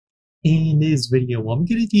In this video, I'm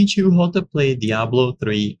going to teach you how to play Diablo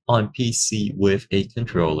 3 on PC with a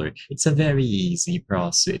controller. It's a very easy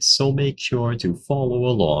process, so make sure to follow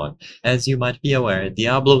along. As you might be aware,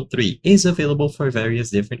 Diablo 3 is available for various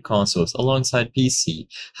different consoles alongside PC.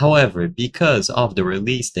 However, because of the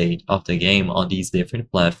release date of the game on these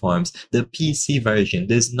different platforms, the PC version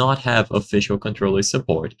does not have official controller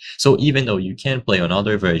support. So even though you can play on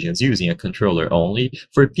other versions using a controller only,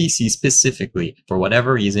 for PC specifically, for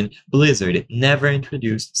whatever reason, Blizzard never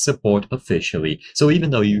introduced support officially, so even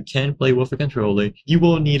though you can play with a controller, you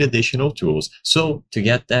will need additional tools. So to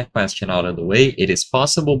get that question out of the way, it is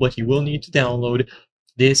possible, but you will need to download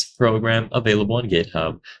this program available on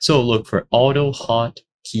GitHub. So look for AutoHotkey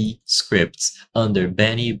scripts under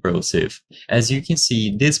Benny Brosif. As you can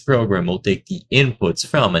see, this program will take the inputs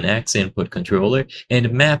from an X input controller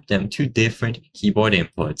and map them to different keyboard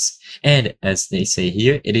inputs. And as they say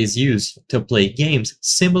here, it is used to play games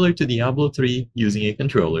similar to Diablo 3 using a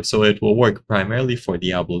controller. So it will work primarily for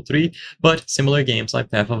Diablo 3, but similar games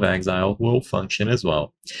like Path of Exile will function as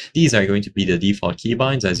well. These are going to be the default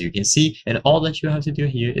keybinds, as you can see, and all that you have to do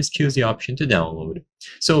here is choose the option to download.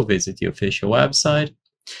 So visit the official website,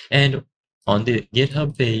 and on the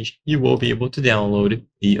GitHub page, you will be able to download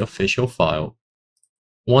the official file.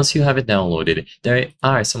 Once you have it downloaded, there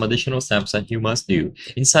are some additional steps that you must do.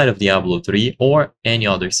 Inside of Diablo 3 or any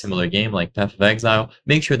other similar game like Path of Exile,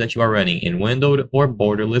 make sure that you are running in windowed or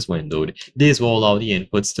borderless windowed. This will allow the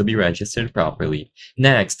inputs to be registered properly.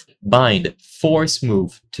 Next, bind force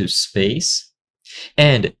move to space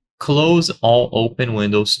and close all open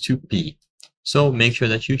windows to P. So make sure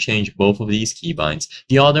that you change both of these keybinds.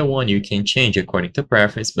 The other one you can change according to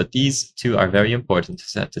preference, but these two are very important to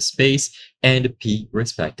set to space and P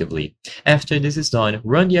respectively. After this is done,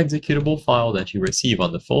 run the executable file that you receive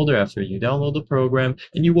on the folder after you download the program,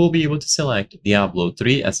 and you will be able to select Diablo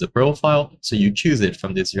 3 as the profile, so you choose it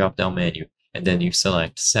from this drop-down menu. And then you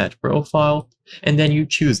select Set Profile, and then you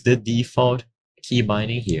choose the default key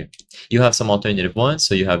binding here. You have some alternative ones,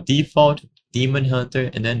 so you have Default, Demon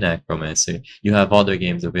Hunter, and then Necromancer. You have other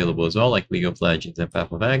games available as well, like League of Legends and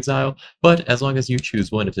Path of Exile, but as long as you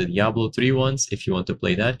choose one of the Diablo 3 ones, if you want to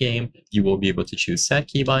play that game, you will be able to choose set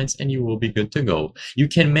keybinds and you will be good to go. You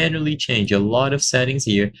can manually change a lot of settings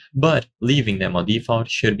here, but leaving them on default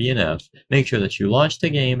should be enough. Make sure that you launch the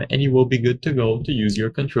game and you will be good to go to use your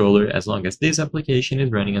controller as long as this application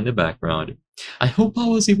is running in the background. I hope I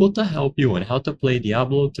was able to help you on how to play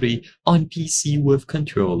Diablo 3 on PC with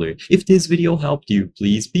controller. If this video helped you,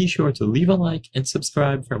 please be sure to leave a like and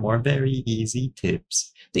subscribe for more very easy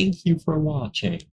tips. Thank you for watching.